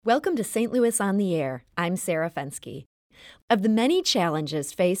Welcome to St. Louis on the Air. I'm Sarah Fensky. Of the many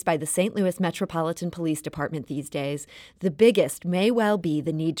challenges faced by the St. Louis Metropolitan Police Department these days, the biggest may well be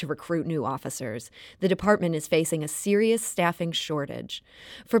the need to recruit new officers. The department is facing a serious staffing shortage.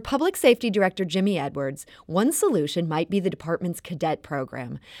 For Public Safety Director Jimmy Edwards, one solution might be the department's cadet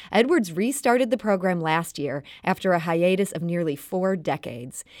program. Edwards restarted the program last year after a hiatus of nearly 4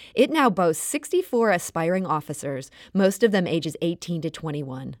 decades. It now boasts 64 aspiring officers, most of them ages 18 to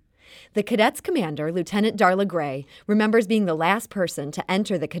 21. The cadet's commander, Lieutenant Darla Gray, remembers being the last person to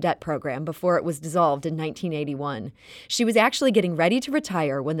enter the cadet program before it was dissolved in 1981. She was actually getting ready to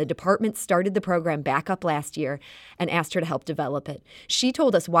retire when the department started the program back up last year and asked her to help develop it. She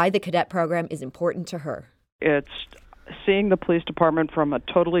told us why the cadet program is important to her. It's seeing the police department from a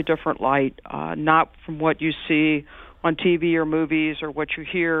totally different light, not from what you see on TV or movies or what you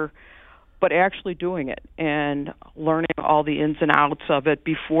hear, but actually doing it and learning all the ins and outs of it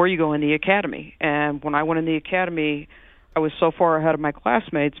before you go in the academy. And when I went in the academy, I was so far ahead of my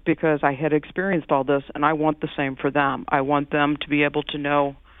classmates because I had experienced all this, and I want the same for them. I want them to be able to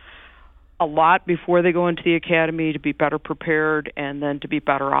know a lot before they go into the academy, to be better prepared, and then to be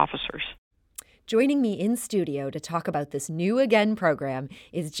better officers. Joining me in studio to talk about this New Again program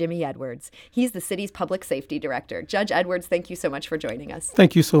is Jimmy Edwards. He's the city's public safety director. Judge Edwards, thank you so much for joining us.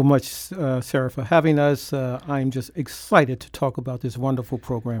 Thank you so much, Sarah, for having us. I'm just excited to talk about this wonderful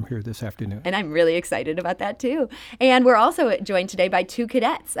program here this afternoon. And I'm really excited about that, too. And we're also joined today by 2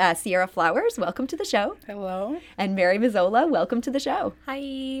 cadets. Sierra Flowers, welcome to the show. Hello. And Mary Mazzola, welcome to the show.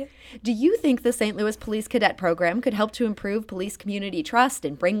 Hi. Do you think the St. Louis Police Cadet Program could help to improve police community trust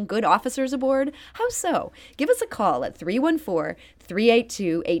and bring good officers aboard? How so? Give us a call at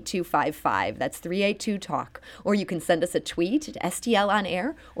 314-382-8255. That's 382-TALK. Or you can send us a tweet at STL On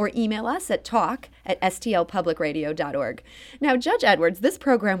Air or email us at talk@stlpublicradio.org. Now, Judge Edwards, this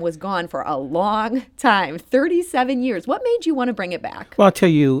program was gone for a long time, 37 years. What made you want to bring it back? Well, I'll tell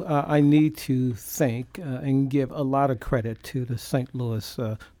you, I need to thank and give a lot of credit to the St. Louis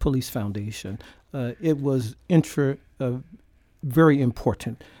Police Foundation. It was very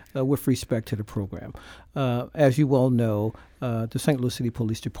important with respect to the program. As you well know, the St. Louis City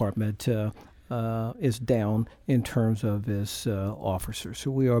Police Department is down in terms of its officers.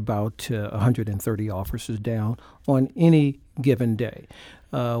 So we are about 130 officers down on any given day.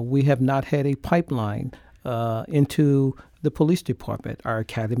 We have not had a pipeline into the police department. Our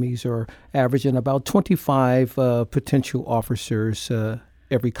academies are averaging about 25 potential officers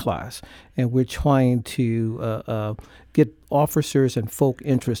every class, and we're trying to get officers and folk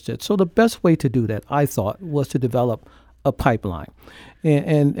interested. So the best way to do that, I thought, was to develop a pipeline.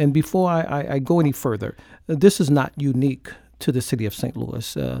 And before I go any further, this is not unique to the city of St. Louis.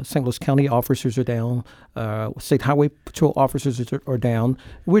 St. Louis County officers are down. State Highway Patrol officers are down.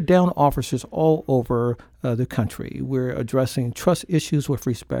 We're down officers all over the country. We're addressing trust issues with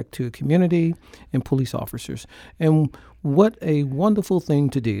respect to community and police officers. And what a wonderful thing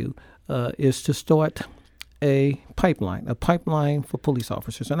to do is to start a pipeline for police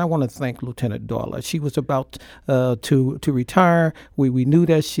officers. And I want to thank Lieutenant Darla. She was about to retire. We knew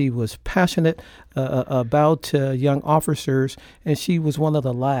that she was passionate about young officers, and she was one of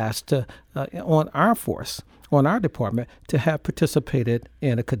the last on our force, on our department, to have participated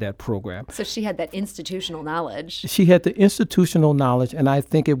in a cadet program. So she had that institutional knowledge. She had the institutional knowledge, and I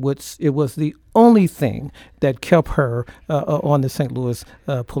think it was the only thing that kept her on the St. Louis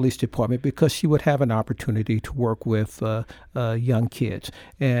Police Department, because she would have an opportunity to work with young kids.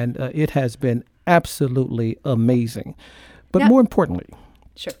 And it has been absolutely amazing. But more importantly,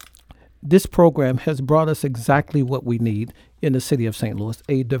 sure, this program has brought us exactly what we need in the city of St. Louis,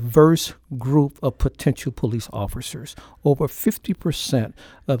 a diverse group of potential police officers. Over 50%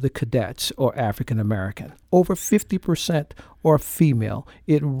 of the cadets are African American. Over 50% are female.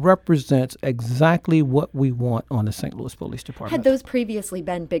 It represents exactly what we want on the St. Louis Police Department. Had those previously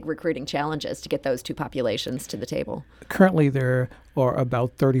been big recruiting challenges to get those 2 populations to the table? Currently, there are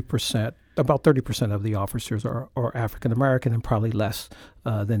about 30%. About 30% of the officers are African American, and probably less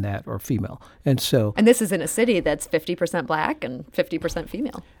than that are female. And this is in a city that's 50% black and 50%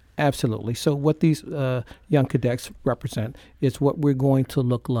 female. Absolutely. So what these young cadets represent is what we're going to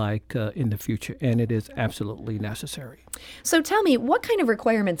look like in the future, and it is absolutely necessary. So tell me, what kind of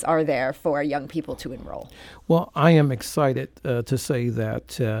requirements are there for young people to enroll? Well, I am excited to say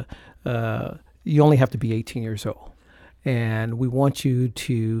that you only have to be 18 years old. And we want you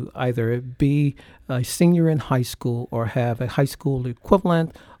to either be a senior in high school or have a high school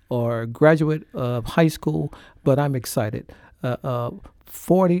equivalent or graduate of high school. But I'm excited.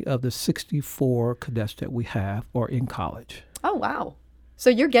 40 of the 64 cadets that we have are in college. Oh, wow. So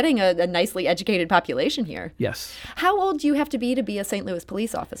you're getting a nicely educated population here. Yes. How old do you have to be a St. Louis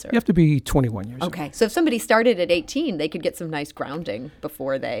police officer? You have to be 21 years old. Okay. So if somebody started at 18, they could get some nice grounding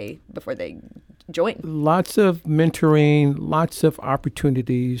before they join. Lots of mentoring, lots of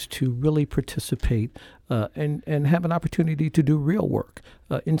opportunities to really participate and have an opportunity to do real work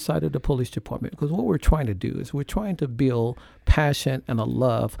inside of the police department. Because what we're trying to do is we're trying to build passion and a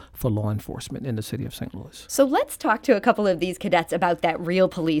love for law enforcement in the city of St. Louis. So let's talk to a couple of these cadets about that real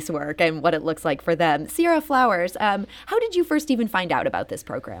police work and what it looks like for them. Sierra Flowers, how did you first even find out about this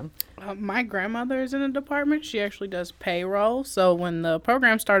program? My grandmother is in the department. She actually does payroll. So when the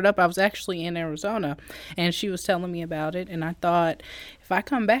program started up, I was actually in Arizona, and she was telling me about it. And I thought, if I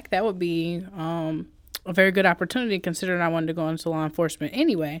come back, that would be a very good opportunity, considering I wanted to go into law enforcement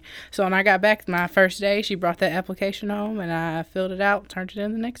anyway. So when I got back my first day, she brought that application home, and I filled it out, turned it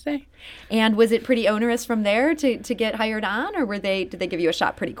in the next day. And was it pretty onerous from there to get hired on, or did they give you a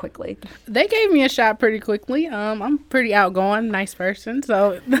shot pretty quickly? They gave me a shot pretty quickly. I'm pretty outgoing, nice person,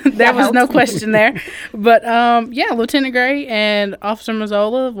 so there was no question there. But yeah, Lieutenant Gray and Officer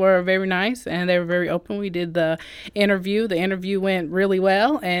Mazzola were very nice, and they were very open. We did the interview. The interview went really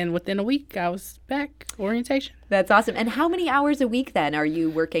well, and within a week, I was back. Orientation. That's awesome. And how many hours a week then are you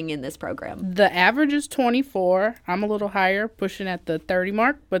working in this program? The average is 24. I'm a little higher, pushing at the 30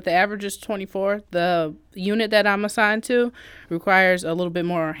 mark, but the average is 24. The unit that I'm assigned to requires a little bit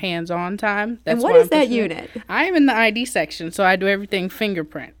more hands-on time. And what is that unit? I am in the ID section, so I do everything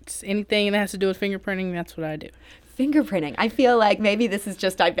fingerprints. Anything that has to do with fingerprinting, that's what I do. Fingerprinting. I feel like maybe this is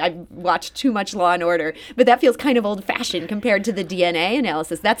just I've watched too much Law and Order, but that feels kind of old-fashioned compared to the DNA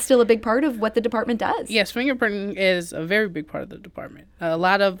analysis. That's still a big part of what the department does. Yes, fingerprinting is a very big part of the department. A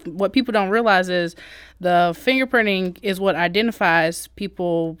lot of what people don't realize is the fingerprinting is what identifies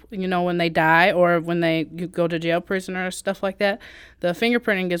people, when they die or when they go to jail, prison, or stuff like that. The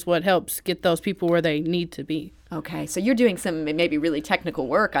fingerprinting is what helps get those people where they need to be. Okay, so you're doing some maybe really technical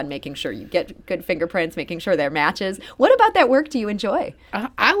work on making sure you get good fingerprints, making sure they're matches. What about that work do you enjoy?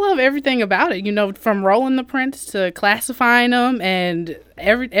 I love everything about it. From rolling the prints to classifying them, and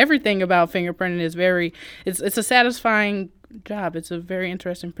everything about fingerprinting is it's a satisfying job. It's a very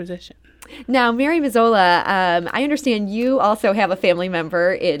interesting position. Now, Mary Mazzola, I understand you also have a family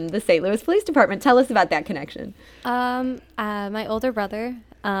member in the St. Louis Police Department. Tell us about that connection. My older brother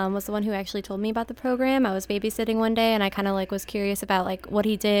was the one who actually told me about the program. I was babysitting one day, and I kind of was curious about what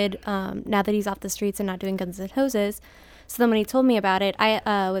he did now that he's off the streets and not doing Guns and Hoses. So then when he told me about it,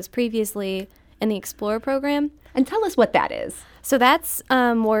 I was previously in the Explorer program. And tell us what that is. So that's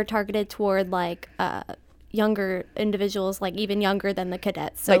more targeted toward younger individuals, even younger than the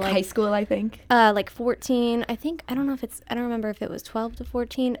cadets. So high school, I think? 14. I don't remember if it was 12 to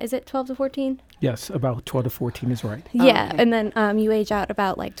 14. Is it 12 to 14? Yes, about 12 to 14 is right. Yeah, okay. And then you age out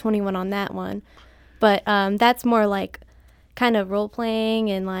about 21 on that one. But that's more kind of role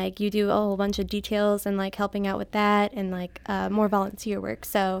playing, and you do a whole bunch of details and helping out with that, and more volunteer work.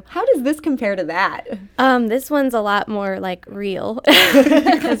 So how does this compare to that? This one's a lot more real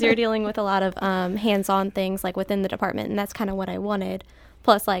because you're dealing with a lot of hands-on things within the department, and that's kind of what I wanted.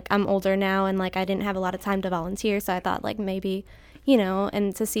 Plus I'm older now, and I didn't have a lot of time to volunteer, so I thought maybe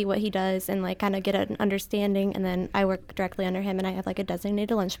and to see what he does and kind of get an understanding. And then I work directly under him, and I have a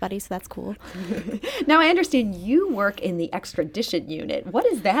designated lunch buddy, so that's cool. Now I understand you work in the extradition unit. What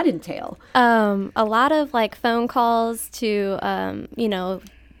does that entail? A lot of phone calls to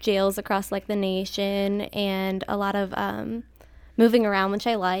jails across the nation, and a lot of moving around, which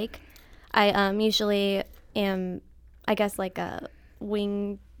I like. I usually am, I guess, a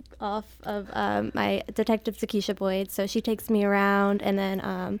wing off of my detective Takesha Boyd, so she takes me around. And then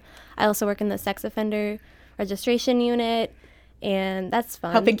I also work in the sex offender registration unit, and that's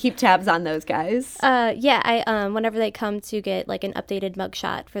fun. Helping keep tabs on those guys. Yeah, I whenever they come to get an updated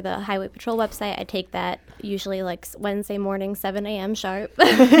mugshot for the Highway Patrol website, I take that usually Wednesday morning, 7 a.m. sharp.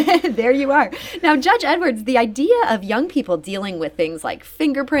 There you are. Now, Judge Edwards, the idea of young people dealing with things like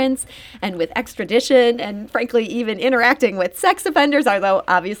fingerprints and with extradition and, frankly, even interacting with sex offenders, although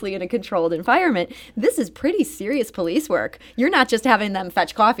obviously in a controlled environment, this is pretty serious police work. You're not just having them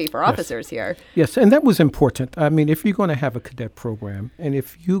fetch coffee for officers here. Yes, and that was important. I mean, if you're going to have a cadet program, and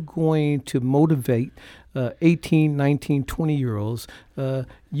if you're going to motivate 18, 19, 20-year-olds,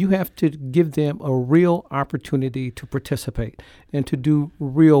 you have to give them a real opportunity to participate and to do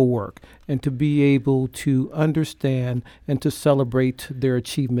real work and to be able to understand and to celebrate their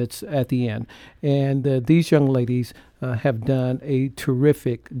achievements at the end. And these young ladies have done a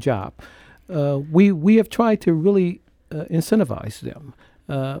terrific job. We have tried to really incentivize them.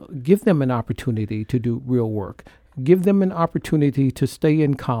 Give them an opportunity to do real work. give them an opportunity to stay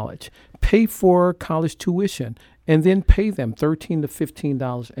in college, pay for college tuition, and then pay them $13 to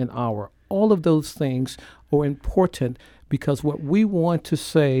 $15 an hour. All of those things are important because what we want to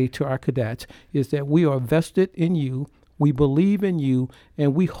say to our cadets is that we are vested in you, we believe in you,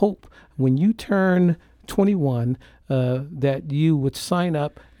 and we hope when you turn 21 that you would sign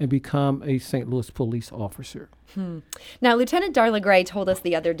up and become a St. Louis police officer. Now, Lieutenant Darla Gray told us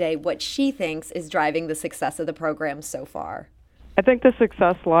the other day what she thinks is driving the success of the program so far. I think the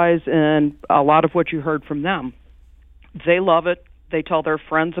success lies in a lot of what you heard from them. They love it. They tell their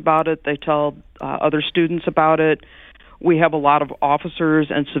friends about it. They tell other students about it. We have a lot of officers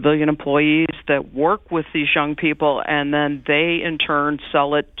and civilian employees that work with these young people, and then they, in turn,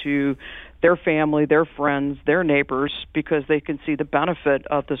 sell it to their family, their friends, their neighbors, because they can see the benefit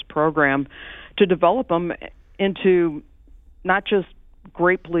of this program to develop them into not just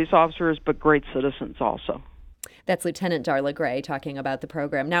great police officers, but great citizens also. That's Lieutenant Darla Gray talking about the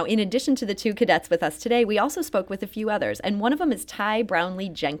program. Now, in addition to the two cadets with us today, we also spoke with a few others, and one of them is Ty Brownlee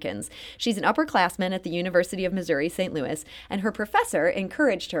Jenkins. She's an upperclassman at the University of Missouri, St. Louis, and her professor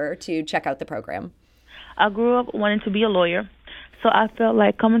encouraged her to check out the program. I grew up wanting to be a lawyer, so I felt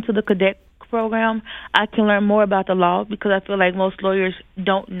like coming to the cadet program, I can learn more about the law because I feel like most lawyers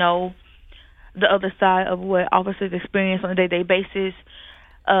don't know the other side of what officers experience on a day-to-day basis,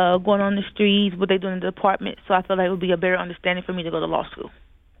 going on the streets, what they do in the department. So I feel like it would be a better understanding for me to go to law school.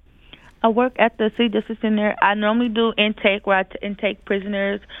 I work at the City Justice Center. I normally do intake, where I intake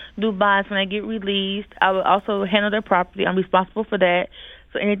prisoners, do bonds when they get released. I will also handle their property. I'm responsible for that.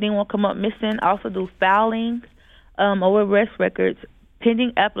 So anything won't come up missing. I also do filing or arrest records,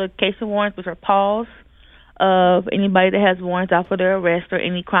 pending application warrants, which are PAWs, of anybody that has warrants out for their arrest or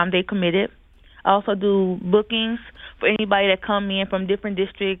any crime they committed. I also do bookings for anybody that come in from different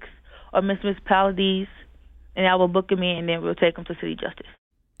districts or municipalities, and I will book them in, and then we'll take them to City Justice.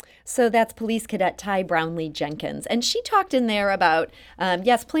 So that's Police Cadet Ty Brownlee Jenkins. And she talked in there about,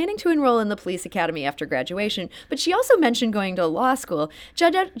 planning to enroll in the police academy after graduation, but she also mentioned going to law school.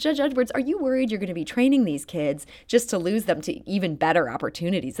 Judge Edwards, are you worried you're going to be training these kids just to lose them to even better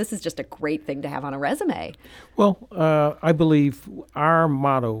opportunities? This is just a great thing to have on a resume. Well, I believe our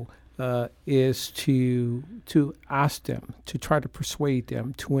motto is to ask them, to try to persuade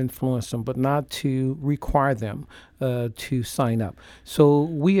them, to influence them, but not to require them to sign up. So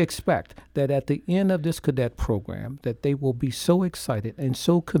we expect that at the end of this cadet program that they will be so excited and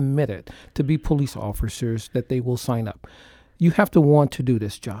so committed to be police officers that they will sign up. You have to want to do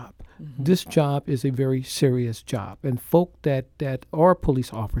this job. Mm-hmm. This job is a very serious job, and folk that are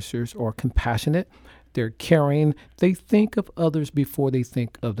police officers are compassionate. They're caring. They think of others before they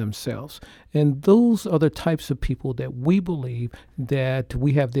think of themselves. And those are the types of people that we believe that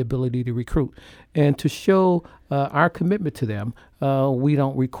we have the ability to recruit. And to show our commitment to them, we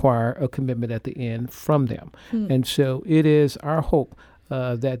don't require a commitment at the end from them. And so it is our hope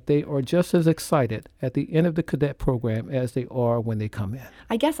that they are just as excited at the end of the cadet program as they are when they come in.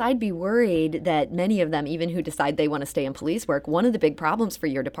 I guess I'd be worried that many of them, even who decide they want to stay in police work, one of the big problems for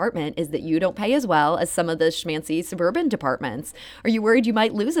your department is that you don't pay as well as some of the schmancy suburban departments. Are you worried you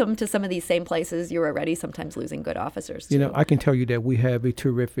might lose them to some of these same places you're already sometimes losing good officers to? You know, I can tell you that we have a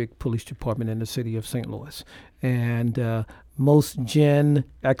terrific police department in the city of St. Louis. And most Gen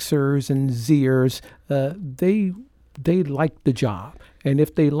Xers and Zers, they like the job. And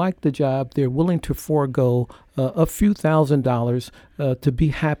if they like the job, they're willing to forego a few $1,000s to be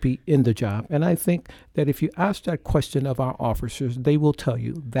happy in the job. And I think that if you ask that question of our officers, they will tell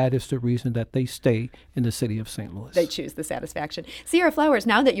you that is the reason that they stay in the city of St. Louis. They choose the satisfaction. Sierra Flowers,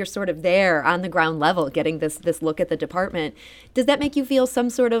 now that you're sort of there on the ground level, getting this look at the department, does that make you feel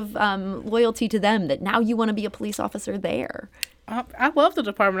some sort of loyalty to them, that now you want to be a police officer there? I love the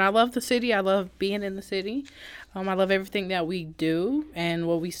department. I love the city. I love being in the city. I love everything that we do and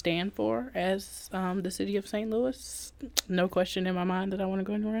what we stand for as the city of St. Louis. No question in my mind that I want to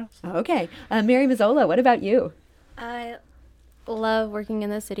go anywhere else. Okay. Mary Mazzola, what about you? I love working in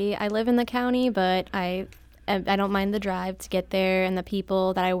the city. I live in the county, but I don't mind the drive to get there, and the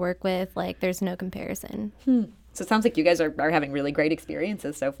people that I work with, like, there's no comparison. So it sounds like you guys are having really great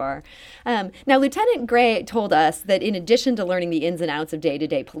experiences so far. Now, Lieutenant Gray told us that in addition to learning the ins and outs of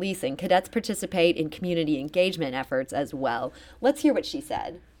day-to-day policing, cadets participate in community engagement efforts as well. Let's hear what she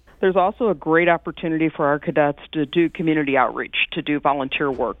said. There's also a great opportunity for our cadets to do community outreach, to do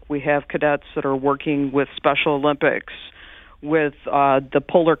volunteer work. We have cadets that are working with Special Olympics, with the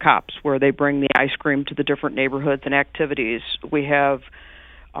Polar Cops, where they bring the ice cream to the different neighborhoods and activities. We have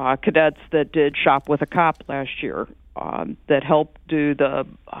cadets that did Shop with a Cop last year. that help do the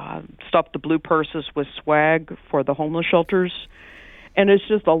stuff the blue purses with swag for the homeless shelters. And it's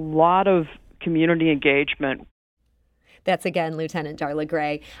just a lot of community engagement. That's, again, Lieutenant Darla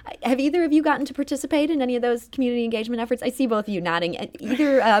Gray. Have either of you gotten to participate in any of those community engagement efforts? I see both of you nodding.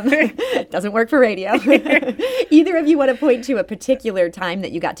 Either doesn't work for radio. Either of you want to point to a particular time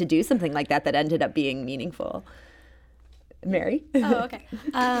that you got to do something like that ended up being meaningful? Mary? Oh, okay.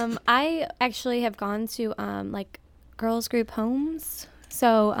 I actually have gone to like girls group homes.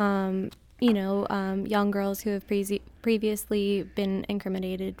 So, young girls who have previously been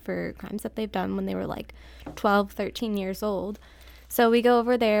incriminated for crimes that they've done when they were like 12, 13 years old. So we go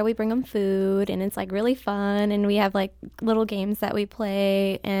over there, we bring them food, and it's like really fun, and we have like little games that we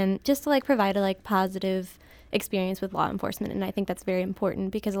play, and just to like provide a like positive experience with law enforcement. And I think that's very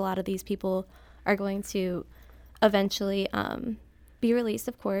important because a lot of these people are going to eventually be released,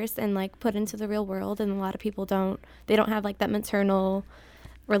 of course, and like put into the real world. And a lot of people don't have like that maternal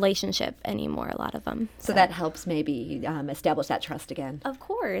relationship anymore, a lot of them. So that helps maybe establish that trust again. Of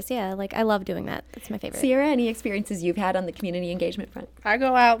course, yeah. Like, I love doing that. It's my favorite. Sierra, any experiences you've had on the community engagement front? I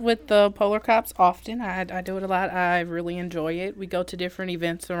go out with the Polar Cops often. I do it a lot. I really enjoy it. We go to different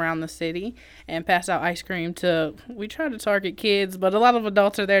events around the city and pass out ice cream we try to target kids, but a lot of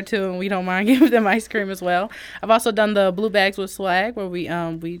adults are there too, and we don't mind giving them ice cream as well. I've also done the Blue Bags with Swag, where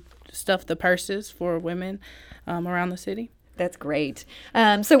we stuff the purses for women around the city. That's great.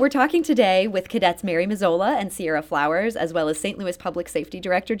 So we're talking today with Cadets Mary Mazzola and Sierra Flowers, as well as St. Louis Public Safety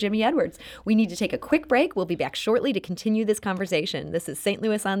Director Jimmy Edwards. We need to take a quick break. We'll be back shortly to continue this conversation. This is St.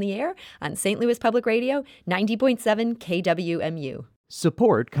 Louis on the Air on St. Louis Public Radio, 90.7 KWMU.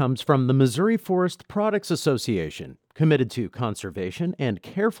 Support comes from the Missouri Forest Products Association, committed to conservation and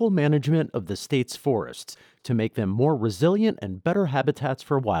careful management of the state's forests to make them more resilient and better habitats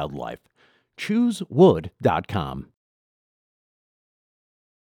for wildlife. ChooseWood.com.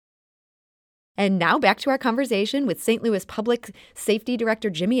 And now back to our conversation with St. Louis Public Safety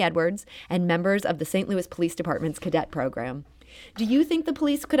Director Jimmy Edwards and members of the St. Louis Police Department's cadet program. Do you think the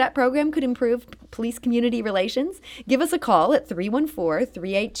police cadet program could improve police community relations? Give us a call at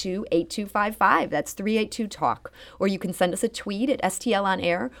 314-382-8255. That's 382-TALK. Or you can send us a tweet at STL On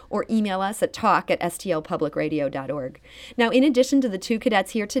Air or email us at talk@stlpublicradio.org. Now, in addition to the two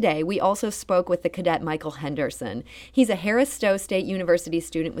cadets here today, we also spoke with the cadet Michael Henderson. He's a Harris Stowe State University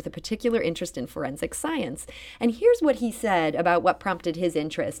student with a particular interest in forensic science. And here's what he said about what prompted his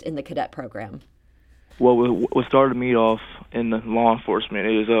interest in the cadet program. Well, what started me off in the law enforcement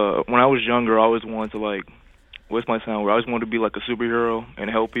is when I was younger, I always wanted to, like, what's my sound word? I always wanted to be like a superhero and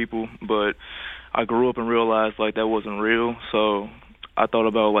help people, but I grew up and realized like that wasn't real. So I thought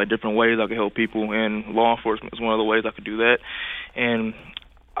about like different ways I could help people, and law enforcement is one of the ways I could do that. And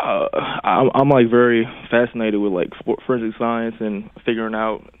I'm like very fascinated with like forensic science and figuring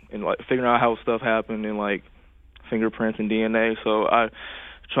out how stuff happened and like fingerprints and DNA. So I'm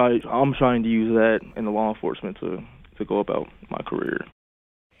trying to use that in the law enforcement to go about my career.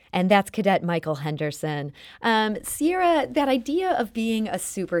 And that's Cadet Michael Henderson. Sierra, that idea of being a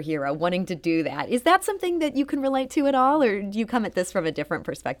superhero, wanting to do that, is that something that you can relate to at all, or do you come at this from a different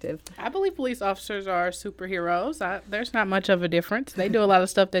perspective? I believe police officers are superheroes. There's not much of a difference. They do a lot of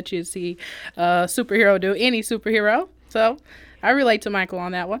stuff that you'd see a superhero do, any superhero. So I relate to Michael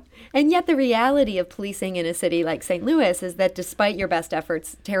on that one. And yet the reality of policing in a city like St. Louis is that despite your best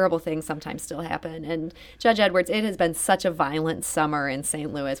efforts, terrible things sometimes still happen. And Judge Edwards, it has been such a violent summer in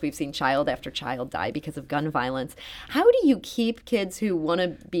St. Louis. We've seen child after child die because of gun violence. How do you keep kids who want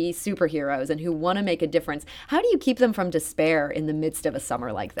to be superheroes and who want to make a difference, how do you keep them from despair in the midst of a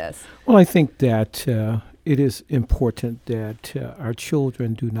summer like this? Well, I think that it is important that our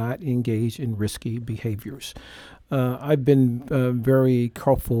children do not engage in risky behaviors. I've been very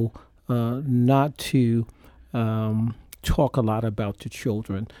careful not to talk a lot about the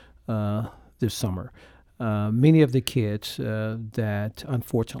children this summer. Many of the kids that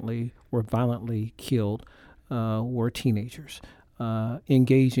unfortunately were violently killed were teenagers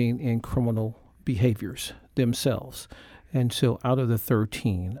engaging in criminal behaviors themselves. And so out of the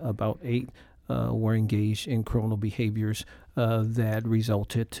 13, about 8 were engaged in criminal behaviors that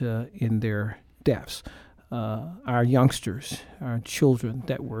resulted in their deaths. Our youngsters, our children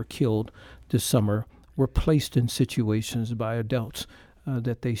that were killed this summer were placed in situations by adults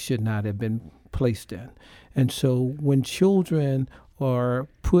that they should not have been placed in. And so when children are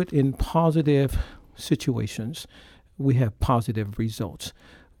put in positive situations, we have positive results.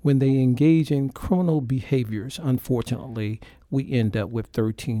 When they engage in criminal behaviors, unfortunately, we end up with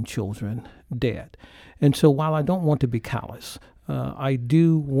 13 children dead. And so while I don't want to be callous, I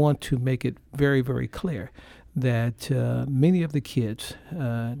do want to make it very, very clear that many of the kids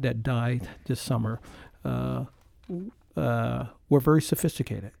that died this summer were very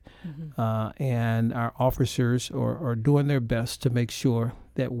sophisticated. And our officers are doing their best to make sure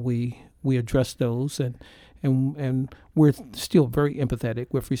that we address those, and we're still very empathetic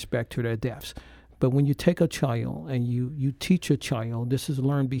with respect to their deaths. But when you take a child and you teach a child, this is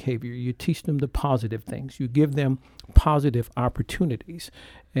learned behavior, you teach them the positive things, you give them positive opportunities,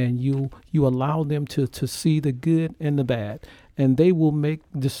 and you allow them to see the good and the bad. And they will make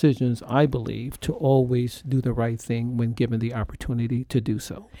decisions, I believe, to always do the right thing when given the opportunity to do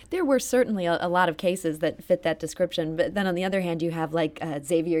so. There were certainly a lot of cases that fit that description. But then on the other hand, you have like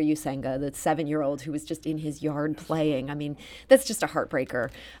Xavier Usenga, the 7-year-old who was just in his yard playing. I mean, that's just a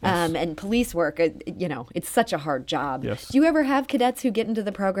heartbreaker. Yes. And police work, it's such a hard job. Yes. Do you ever have cadets who get into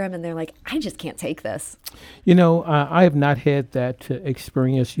the program and they're like, I just can't take this? I have not had that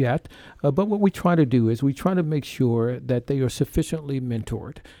experience yet. But what we try to do is we try to make sure that they are sufficiently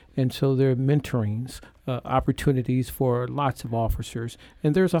mentored. And so there are mentorings, opportunities for lots of officers.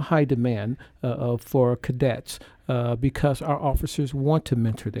 And there's a high demand for cadets because our officers want to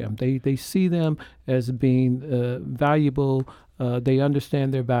mentor them. They see them as being valuable. They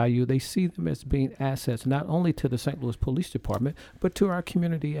understand their value. They see them as being assets, not only to the St. Louis Police Department, but to our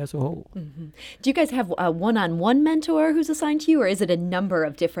community as a whole. Mm-hmm. Do you guys have a one-on-one mentor who's assigned to you, or is it a number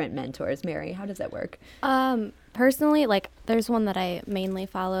of different mentors? Mary, how does that work? Personally, there's one that I mainly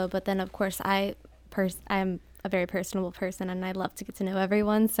follow, but then, of course, I'm a very personable person, and I love to get to know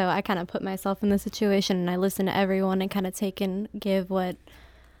everyone, so I kind of put myself in the situation, and I listen to everyone and kind of take and give what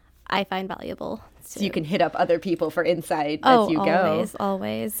I find valuable. So you can hit up other people for insight as you go.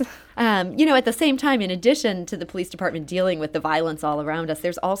 Always. At the same time, in addition to the police department dealing with the violence all around us,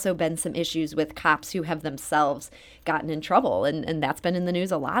 there's also been some issues with cops who have themselves gotten in trouble, and that's been in the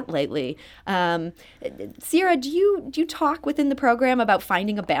news a lot lately. Sierra, do you talk within the program about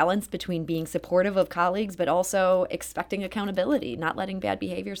finding a balance between being supportive of colleagues but also expecting accountability, not letting bad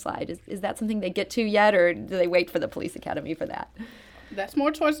behavior slide? Is that something they get to yet, or do they wait for the police academy for that? That's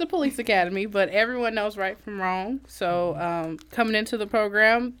more towards the police academy, but everyone knows right from wrong. So coming into the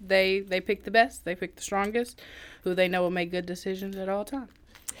program, they pick the best, they pick the strongest, who they know will make good decisions at all times.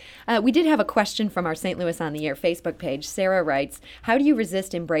 We did have a question from our St. Louis on the Air Facebook page. Sarah writes, how do you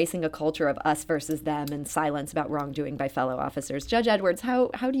resist embracing a culture of us versus them and silence about wrongdoing by fellow officers? Judge Edwards, how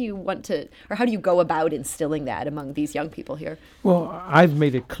do you want to, or how do you go about instilling that among these young people here? Well, I've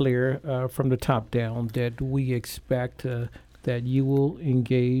made it clear from the top down that we expect that you will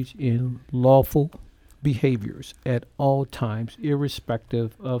engage in lawful behaviors at all times,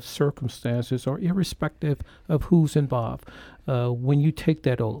 irrespective of circumstances or irrespective of who's involved. When you take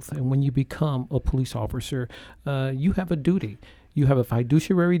that oath and when you become a police officer, you have a duty. You have a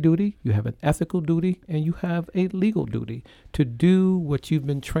fiduciary duty, you have an ethical duty, and you have a legal duty to do what you've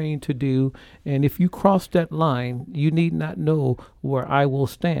been trained to do. And if you cross that line, you need not know where I will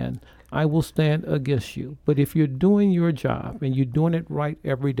stand. I will stand against you. But if you're doing your job and you're doing it right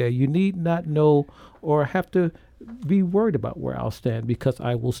every day, you need not know or have to be worried about where I'll stand, because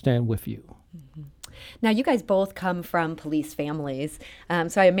I will stand with you. Mm-hmm. Now, you guys both come from police families,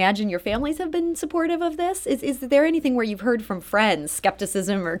 so I imagine your families have been supportive of this. Is there anything where you've heard from friends,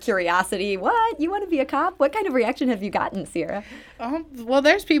 skepticism or curiosity? What? You want to be a cop? What kind of reaction have you gotten, Sierra? Well,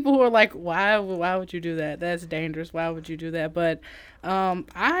 there's people who are like, why would you do that? That's dangerous. Why would you do that? But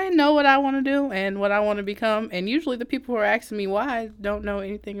I know what I want to do and what I want to become, and usually the people who are asking me why don't know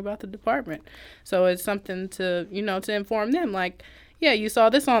anything about the department. So it's something to inform them, like, yeah, you saw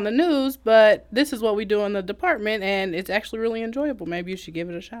this on the news, but this is what we do in the department, and it's actually really enjoyable. Maybe you should give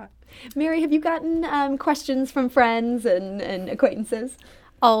it a shot. Mary, have you gotten questions from friends and acquaintances?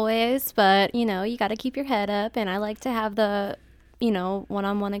 Always, but, you got to keep your head up, and I like to have the,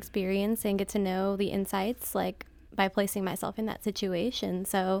 one-on-one experience and get to know the insights, by placing myself in that situation.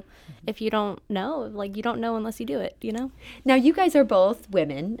 So if you don't know, you don't know unless you do it, Now, you guys are both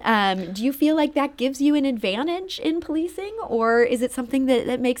women. Do you feel like that gives you an advantage in policing, or is it something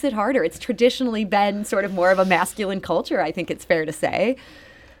that makes it harder? It's traditionally been sort of more of a masculine culture, I think it's fair to say.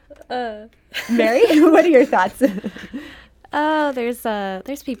 Mary, what are your thoughts? Oh,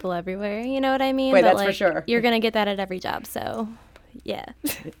 there's people everywhere, you know what I mean? Wait, that's for sure. You're going to get that at every job, so... Yeah.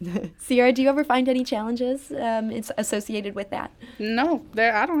 Sierra, do you ever find any challenges associated with that? No,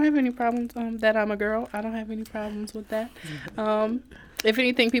 I don't have any problems that I'm a girl. I don't have any problems with that. If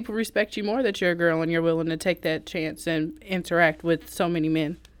anything, people respect you more that you're a girl and you're willing to take that chance and interact with so many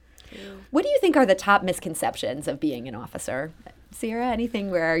men. What do you think are the top misconceptions of being an officer? Sierra,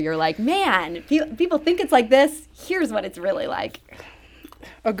 anything where you're like, man, people think it's like this, here's what it's really like?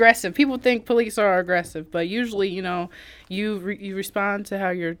 aggressive. People think police are aggressive, but usually, you respond to how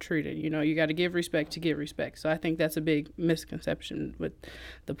you're treated. You got to give respect to get respect. So I think that's a big misconception with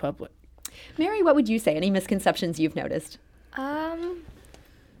the public. Mary, what would you say? Any misconceptions you've noticed?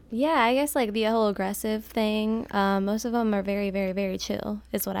 Yeah, I guess like the whole aggressive thing, most of them are very, very, very chill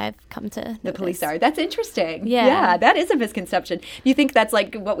is what I've come to notice. The police are. That's interesting. Yeah, that is a misconception. Do you think that's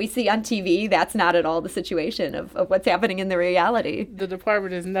like what we see on TV? That's not at all the situation of what's happening in the reality. The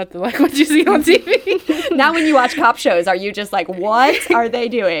department is nothing like what you see on TV. Now when you watch cop shows, are you just like, what are they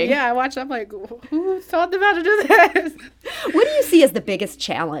doing? Yeah, I watch, I'm like, who taught them how to do that? What do you see as the biggest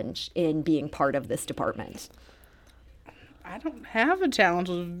challenge in being part of this department? I don't have a challenge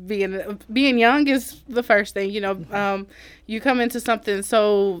with being young is the first thing. You come into something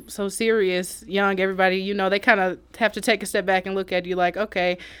so serious, young. Everybody, they kind of have to take a step back and look at you like,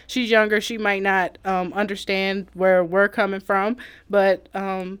 okay, she's younger. She might not understand where we're coming from, but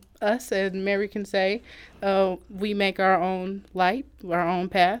us, and Mary can say, we make our own light, our own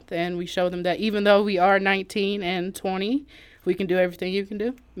path, and we show them that even though we are 19 and 20, we can do everything you can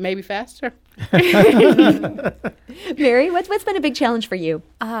do, maybe faster. Mary, what's been a big challenge for you?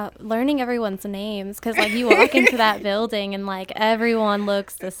 Learning everyone's names, because like you walk into that building and like everyone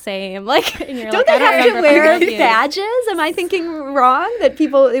looks the same. Like, and you're don't like, they have to wear badges? Am I thinking wrong? That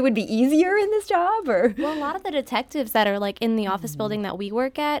it would be easier in this job, or? Well, a lot of the detectives that are like in the office building that we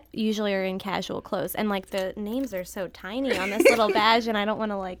work at usually are in casual clothes, and like the names are so tiny on this little badge, and I don't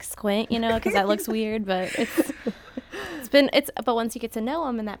want to like squint, because that looks weird, but but once you get to know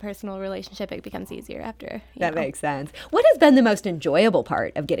them in that personal relationship, it becomes easier after. That makes sense. What has been the most enjoyable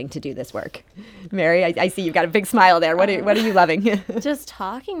part of getting to do this work? Mary, I see you've got a big smile there. What are you loving? Just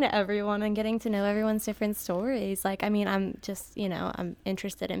talking to everyone and getting to know everyone's different stories. Like, I mean, I'm just, I'm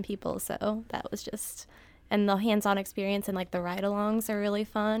interested in people. So that was just, and the hands-on experience and like the ride-alongs are really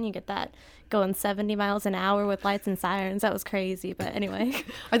fun. You get that going 70 miles an hour with lights and sirens. That was crazy. But anyway.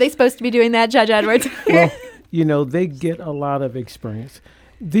 Are they supposed to be doing that, Judge Edwards? Well, they get a lot of experience.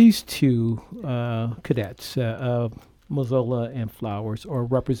 These two cadets, Mazzola and Flowers, are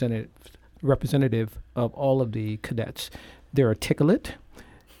representative of all of the cadets. They're articulate,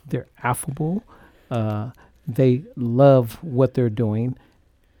 they're affable, they love what they're doing,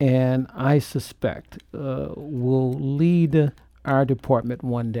 and I suspect will lead our department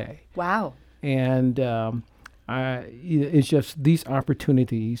one day. Wow. And it's just these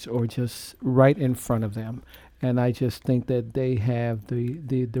opportunities are just right in front of them. And I just think that they have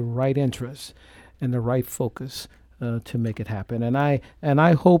the right interests and the right focus to make it happen. And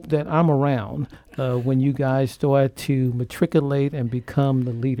I hope that I'm around when you guys start to matriculate and become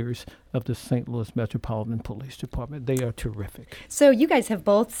the leaders of the St. Louis Metropolitan Police Department. They are terrific. So you guys have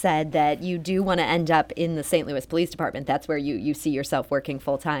both said that you do want to end up in the St. Louis Police Department. That's where you see yourself working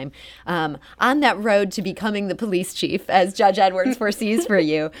full time. On that road to becoming the police chief, as Judge Edwards foresees for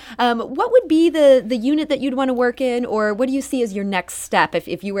you, what would be the unit that you'd want to work in, or what do you see as your next step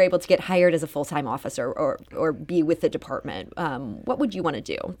if you were able to get hired as a full-time officer or be with the department? What would you want to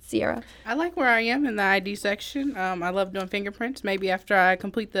do, Sierra? I like where I am in the ID section. I love doing fingerprints. Maybe after I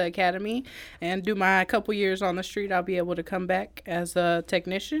complete the academy and do my couple years on the street, I'll be able to come back as a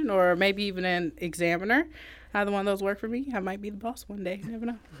technician or maybe even an examiner. Either one of those work for me. I might be the boss one day. You never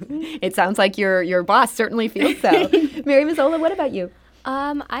know. It sounds like your boss certainly feels so. Mary Mazzola, what about you?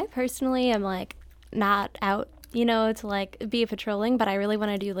 I personally am like not out to like be patrolling, but I really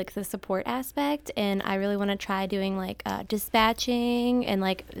want to do like the support aspect, and I really want to try doing like dispatching and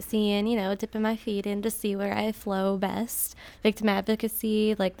like seeing, dipping my feet in to see where I flow best. Victim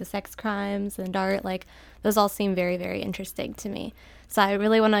advocacy, like the sex crimes and DART, like those all seem very, very interesting to me. So I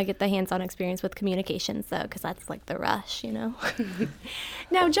really want to get the hands-on experience with communications, though, because that's like the rush,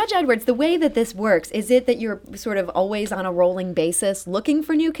 Now, Judge Edwards, the way that this works, is it that you're sort of always on a rolling basis looking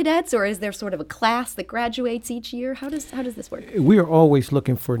for new cadets, or is there sort of a class that graduates each year? How does this work? We are always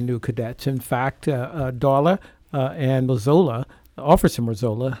looking for new cadets. In fact, Darla and Mazzola, Officer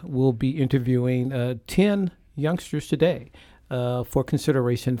Mazzola, will be interviewing 10 youngsters today for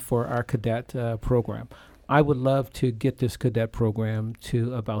consideration for our cadet program. I would love to get this cadet program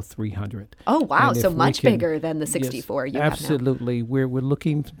to about 300. Oh, wow. So much bigger than the 64 you have now. Absolutely. We're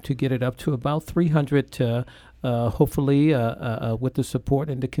looking to get it up to about 300 hopefully with the support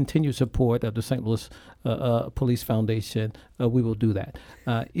and the continued support of the St. Louis Police Foundation, we will do that.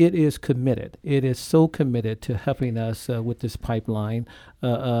 It is committed. It is so committed to helping us with this pipeline,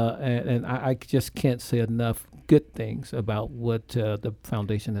 and I just can't say enough good things about what the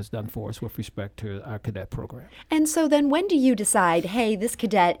foundation has done for us with respect to our cadet program. And so then when do you decide, hey, this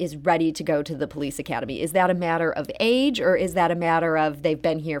cadet is ready to go to the police academy? Is that a matter of age, or is that a matter of they've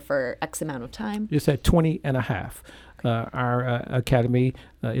been here for X amount of time? It's at 20 and a half. Our academy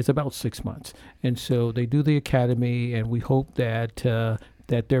is about 6 months. And so they do the academy, and we hope that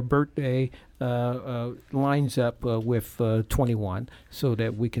that their birthday lines up with 21 so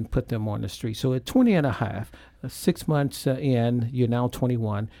that we can put them on the street. So at 20 and a half, 6 months in, you're now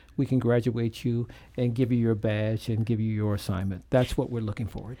 21, we can graduate you and give you your badge and give you your assignment. That's what we're looking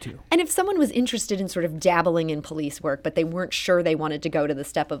forward to. And if someone was interested in sort of dabbling in police work, but they weren't sure they wanted to go to the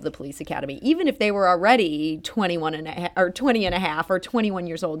step of the police academy, even if they were already 21 and a half, or 20 and a half or 21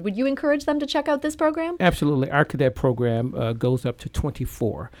 years old, would you encourage them to check out this program? Absolutely. Our cadet program goes up to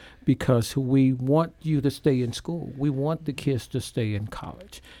 24 because we want you to stay in school. We want the kids to stay in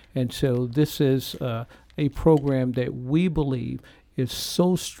college. And so this is a program that we believe is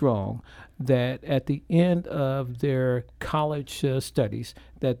so strong that at the end of their college studies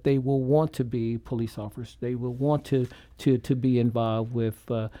that they will want to be police officers. They will want to be involved with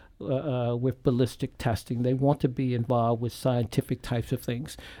ballistic testing. They want to be involved with scientific types of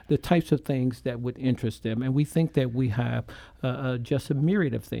things, the types of things that would interest them. And we think that we have just a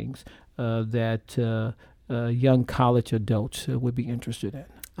myriad of things that young college adults would be interested in.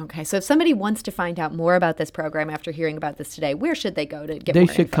 Okay, so if somebody wants to find out more about this program after hearing about this today, where should they go to get more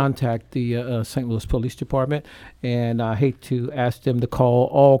info? They should contact the St. Louis Police Department, and I hate to ask them to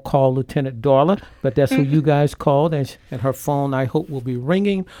call Lieutenant Darla, but that's who you guys called, and her phone, I hope, will be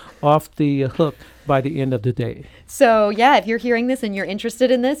ringing off the hook by the end of the day. So, yeah, if you're hearing this and you're interested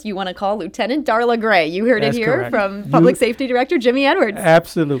in this, you want to call Lieutenant Darla Gray. You heard That's it here correct. From Public Safety Director Jimmy Edwards.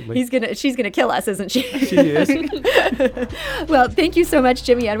 Absolutely. She's gonna kill us, isn't she? She is. Well, thank you so much,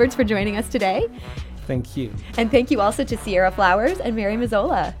 Jimmy Edwards, for joining us today. Thank you. And thank you also to Sierra Flowers and Mary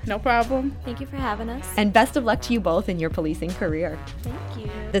Mazzola. No problem. Thank you for having us. And best of luck to you both in your policing career. Thank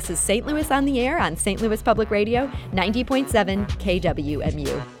you. This is St. Louis on the Air on St. Louis Public Radio, 90.7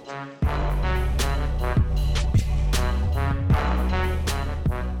 KWMU.